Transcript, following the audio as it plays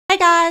Hi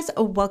guys,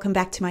 welcome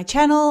back to my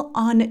channel.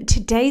 On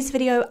today's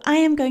video, I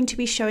am going to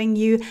be showing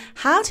you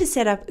how to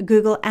set up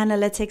Google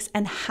Analytics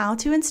and how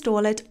to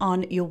install it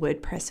on your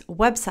WordPress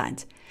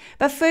website.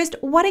 But first,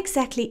 what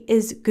exactly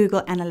is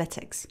Google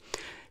Analytics?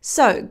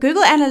 So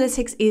Google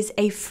Analytics is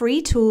a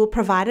free tool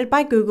provided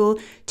by Google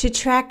to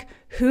track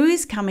who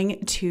is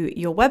coming to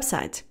your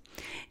website.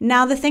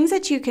 Now, the things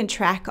that you can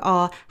track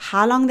are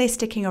how long they're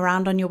sticking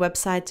around on your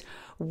website,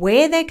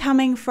 where they're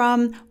coming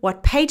from,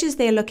 what pages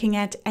they're looking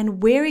at,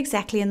 and where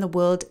exactly in the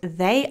world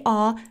they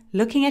are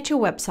looking at your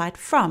website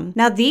from.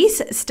 Now,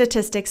 these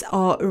statistics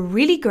are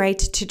really great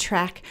to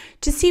track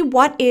to see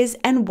what is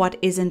and what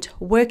isn't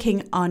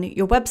working on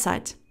your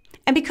website.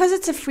 And because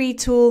it's a free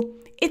tool,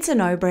 it's a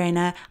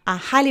no-brainer. I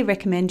highly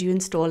recommend you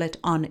install it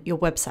on your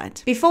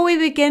website. Before we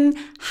begin,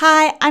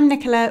 hi, I'm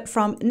Nicola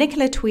from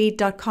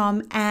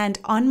nicolatweed.com, and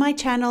on my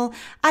channel,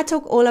 I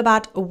talk all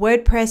about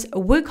WordPress,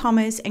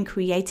 WooCommerce, and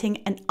creating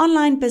an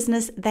online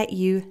business that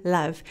you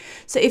love.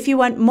 So if you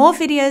want more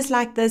videos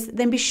like this,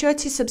 then be sure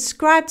to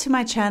subscribe to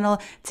my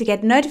channel to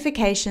get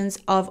notifications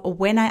of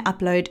when I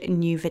upload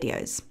new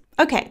videos.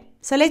 Okay,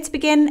 so let's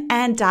begin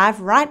and dive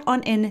right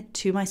on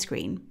into my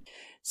screen.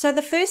 So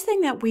the first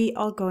thing that we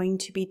are going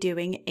to be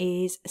doing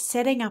is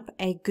setting up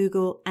a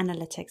Google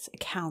Analytics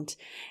account.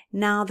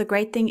 Now, the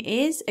great thing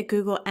is a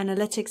Google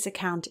Analytics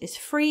account is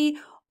free.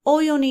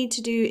 All you'll need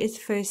to do is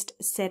first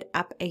set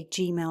up a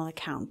Gmail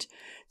account.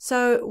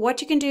 So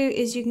what you can do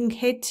is you can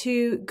head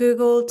to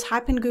Google,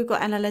 type in Google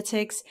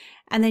Analytics,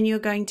 and then you're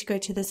going to go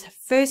to this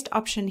first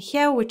option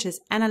here, which is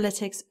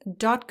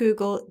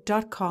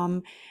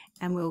analytics.google.com,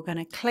 and we're going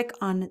to click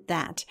on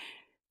that.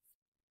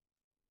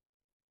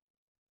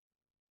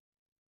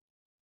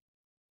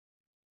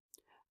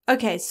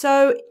 Okay,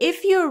 so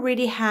if you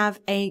already have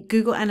a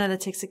Google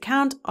Analytics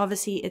account,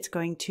 obviously it's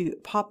going to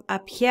pop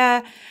up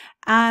here.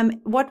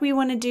 What we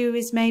want to do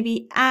is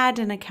maybe add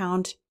an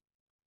account,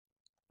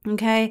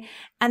 okay?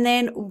 And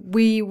then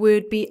we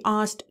would be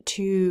asked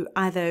to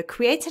either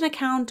create an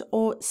account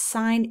or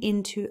sign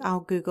into our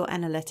Google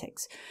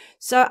Analytics.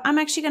 So I'm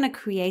actually going to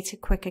create a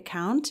quick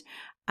account,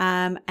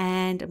 and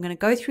I'm going to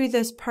go through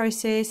this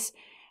process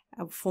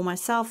for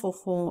myself or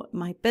for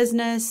my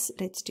business.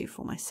 Let's do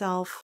for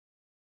myself.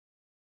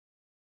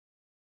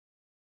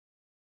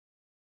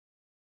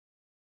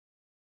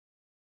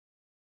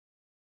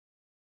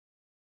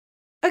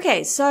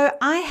 Okay, so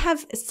I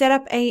have set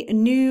up a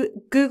new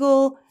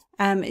Google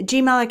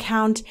Gmail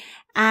account,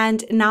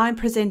 and now I'm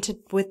presented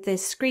with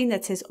this screen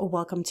that says, "Oh,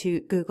 welcome to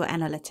Google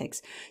Analytics."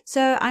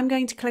 So I'm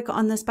going to click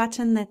on this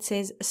button that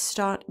says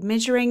Start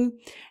Measuring,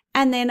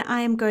 and then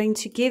I am going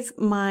to give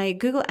my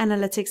Google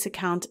Analytics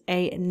account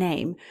a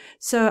name.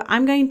 So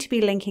I'm going to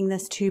be linking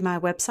this to my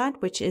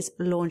website, which is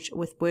Launch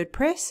with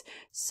WordPress.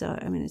 So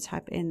I'm going to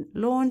type in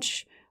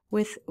Launch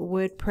with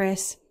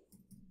WordPress.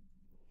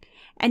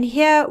 And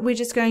here we're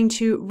just going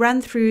to run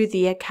through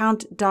the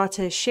account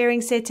data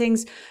sharing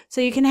settings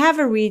so you can have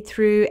a read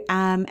through,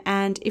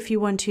 and if you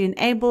want to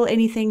enable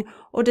anything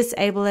or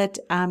disable it,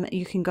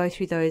 you can go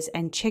through those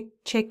and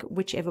check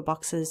whichever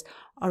boxes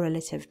are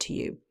relative to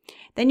you.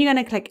 Then you're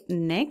going to click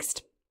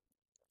Next.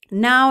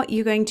 Now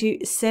you're going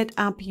to set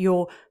up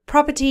your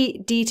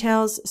property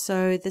details.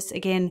 So this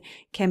again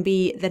can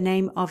be the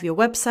name of your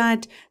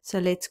website. So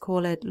let's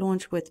call it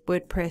Launch with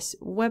WordPress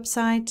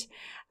website.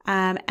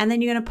 And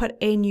then you're going to put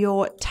in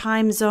your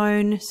time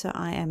zone. So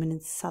I am in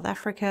South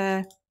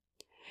Africa.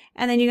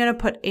 And then you're going to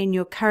put in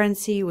your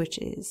currency, which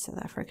is South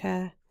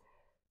Africa.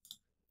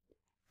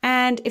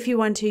 And if you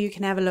want to, you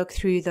can have a look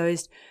through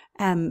those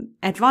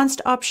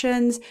advanced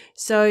options.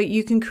 So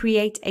you can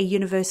create a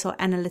universal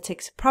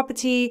analytics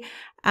property.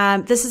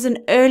 This is an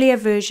earlier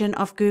version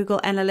of Google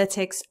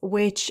Analytics,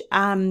 which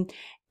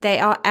they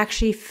are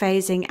actually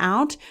phasing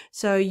out.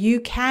 So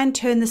you can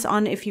turn this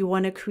on if you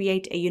want to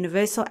create a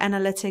universal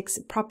analytics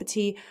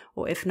property,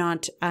 or if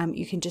not,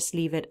 you can just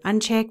leave it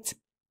unchecked.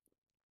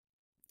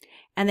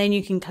 And then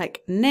you can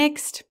click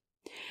Next.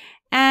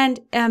 And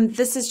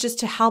this is just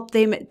to help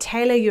them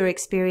tailor your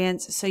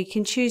experience. So you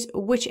can choose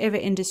whichever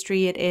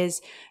industry it is.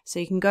 So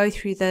you can go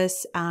through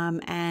this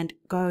and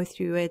go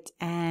through it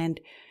and,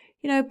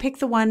 pick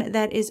the one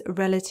that is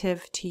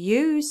relative to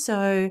you.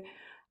 So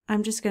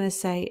I'm just going to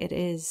say it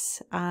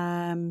is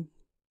online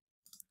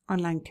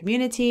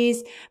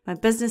communities. My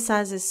business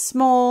size is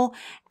small.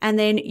 And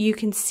then you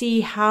can see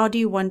how do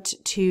you want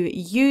to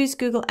use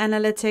Google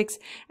Analytics,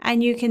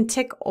 and you can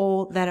tick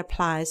all that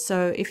applies.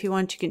 So if you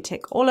want, you can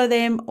tick all of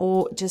them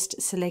or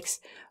just select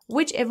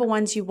whichever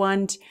ones you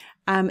want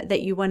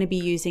that you want to be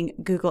using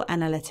Google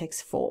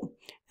Analytics for.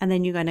 And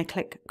then you're going to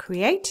click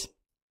Create.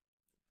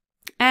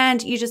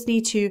 And you just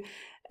need to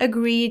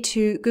agree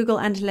to Google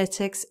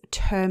Analytics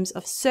Terms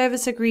of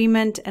Service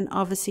Agreement. And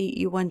obviously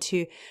you want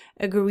to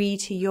agree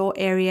to your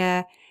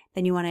area.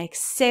 Then you want to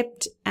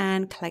accept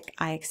and click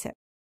I accept.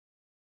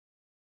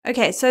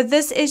 Okay, so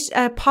this is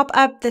a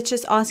pop-up that's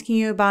just asking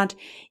you about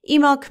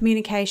email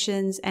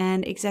communications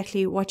and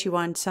exactly what you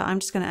want. So I'm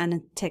just going to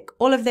untick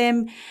all of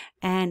them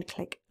and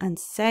click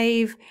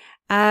Unsave.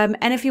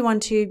 And if you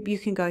want to, you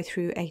can go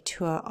through a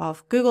tour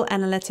of Google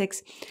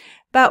Analytics.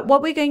 But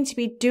what we're going to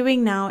be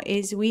doing now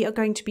is we are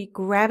going to be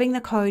grabbing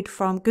the code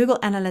from Google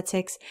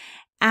Analytics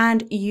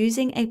and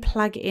using a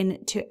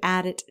plugin to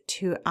add it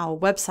to our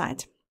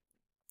website.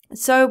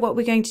 So what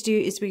we're going to do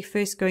is we're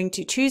first going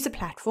to choose a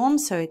platform.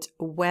 So it's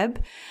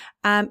web.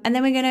 And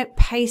then we're going to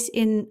paste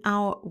in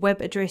our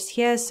web address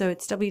here. So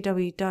it's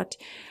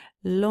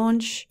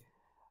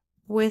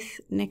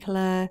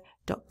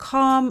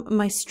www.launchwithnicola.com.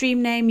 My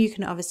stream name, you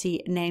can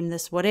obviously name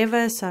this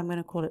whatever. So I'm going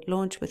to call it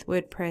Launch with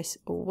WordPress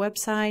or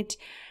website.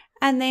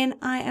 And then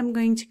I am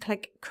going to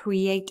click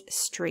Create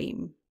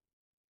Stream.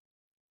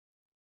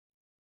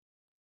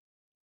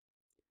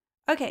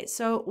 Okay,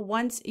 so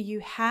once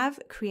you have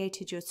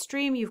created your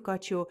stream, you've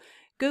got your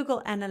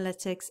Google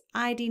Analytics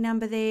ID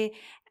number there,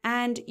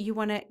 and you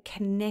want to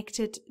connect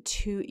it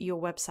to your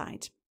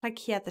website. Click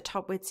here at the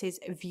top where it says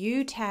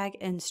View Tag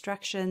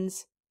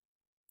Instructions.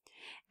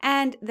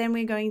 And then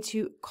we're going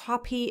to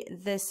copy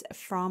this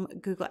from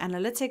Google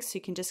Analytics. So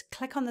you can just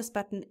click on this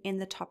button in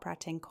the top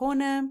right-hand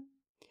corner.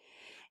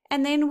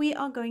 And then we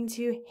are going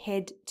to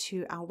head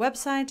to our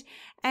website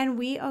and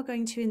we are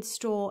going to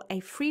install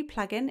a free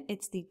plugin.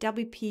 It's the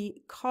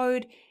WP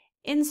Code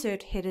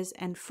Insert Headers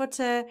and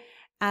Footer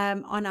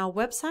on our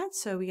website.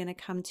 So we're going to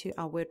come to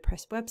our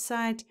WordPress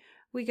website.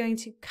 We're going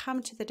to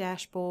come to the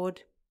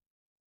dashboard.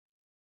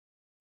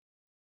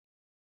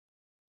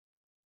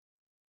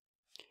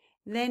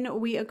 Then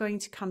we are going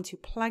to come to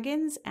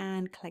plugins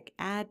and click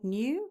Add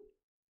New.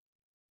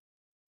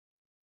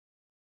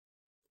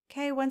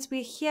 Okay, once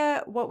we're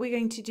here, what we're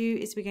going to do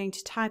is we're going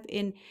to type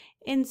in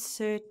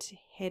insert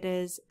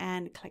headers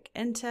and click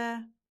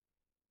enter.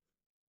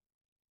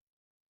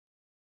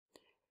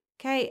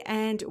 Okay,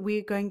 and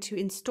we're going to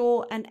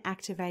install and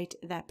activate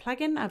that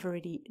plugin. I've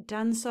already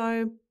done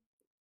so.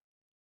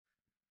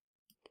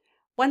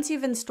 Once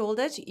you've installed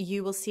it,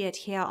 you will see it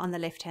here on the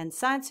left-hand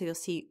side. So you'll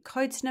see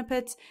code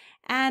snippets.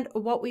 And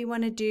what we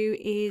want to do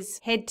is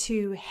head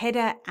to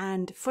header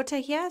and footer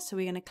here. So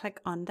we're going to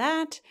click on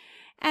that.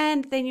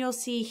 And then you'll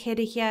see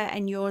header here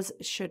and yours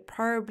should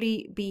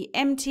probably be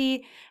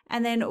empty.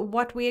 And then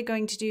what we are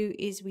going to do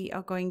is we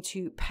are going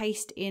to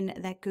paste in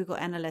that Google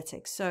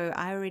Analytics. So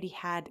I already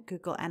had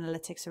Google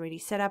Analytics already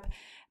set up,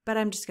 but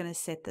I'm just going to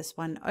set this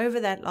one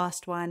over that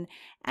last one.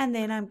 And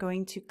then I'm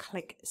going to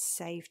click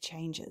Save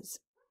Changes.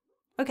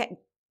 Okay.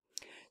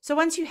 So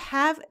once you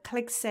have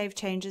clicked Save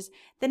Changes,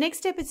 the next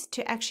step is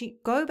to actually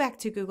go back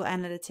to Google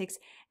Analytics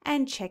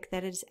and check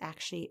that it is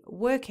actually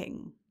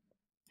working.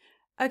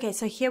 Okay,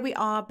 so here we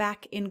are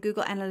back in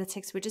Google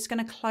Analytics. We're just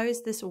going to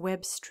close this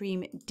web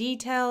stream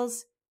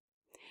details.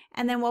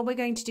 And then what we're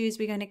going to do is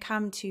we're going to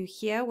come to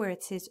here where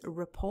it says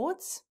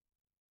reports.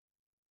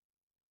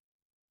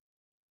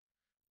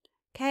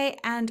 Okay,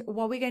 and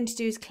what we're going to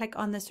do is click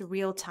on this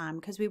real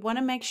time because we want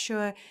to make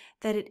sure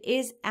that it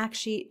is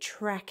actually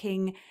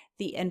tracking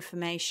the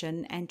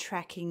information and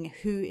tracking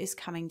who is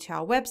coming to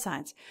our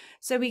website.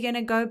 So we're going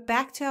to go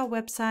back to our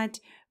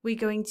website. We're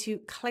going to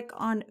click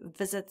on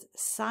Visit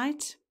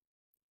Site.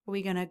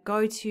 We're going to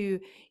go to,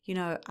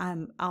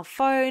 our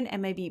phone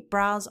and maybe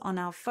browse on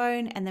our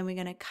phone. And then we're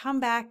going to come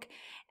back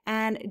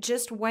and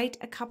just wait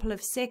a couple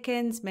of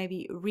seconds,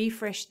 maybe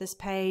refresh this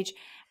page.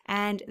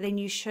 And then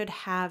you should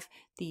have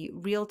the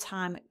real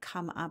time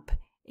come up.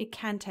 It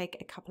can take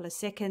a couple of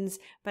seconds,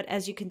 but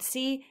as you can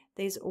see,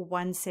 there's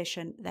one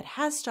session that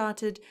has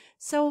started.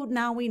 So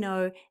now we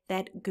know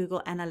that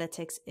Google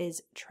Analytics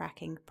is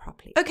tracking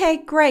properly.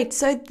 Okay, great.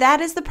 So that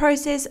is the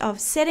process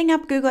of setting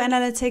up Google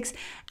Analytics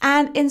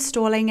and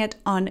installing it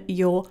on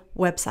your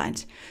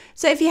website.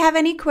 So if you have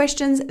any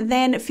questions,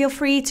 then feel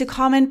free to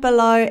comment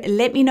below.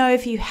 Let me know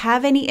if you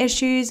have any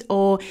issues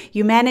or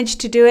you managed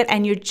to do it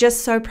and you're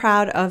just so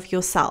proud of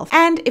yourself.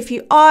 And if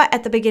you are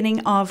at the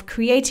beginning of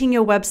creating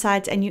your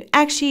website and you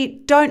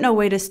actually don't know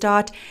where to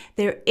start,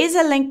 there is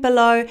a link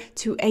below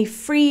to a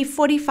free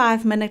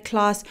 45-minute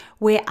class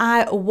where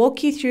I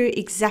walk you through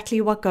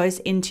exactly what goes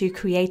into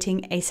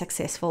creating a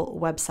successful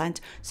website.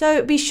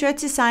 So be sure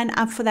to sign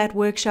up for that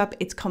workshop.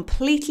 It's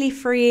completely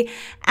free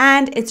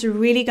and it's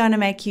really going to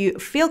make you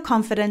feel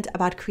confident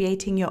about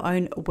creating your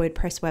own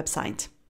WordPress website.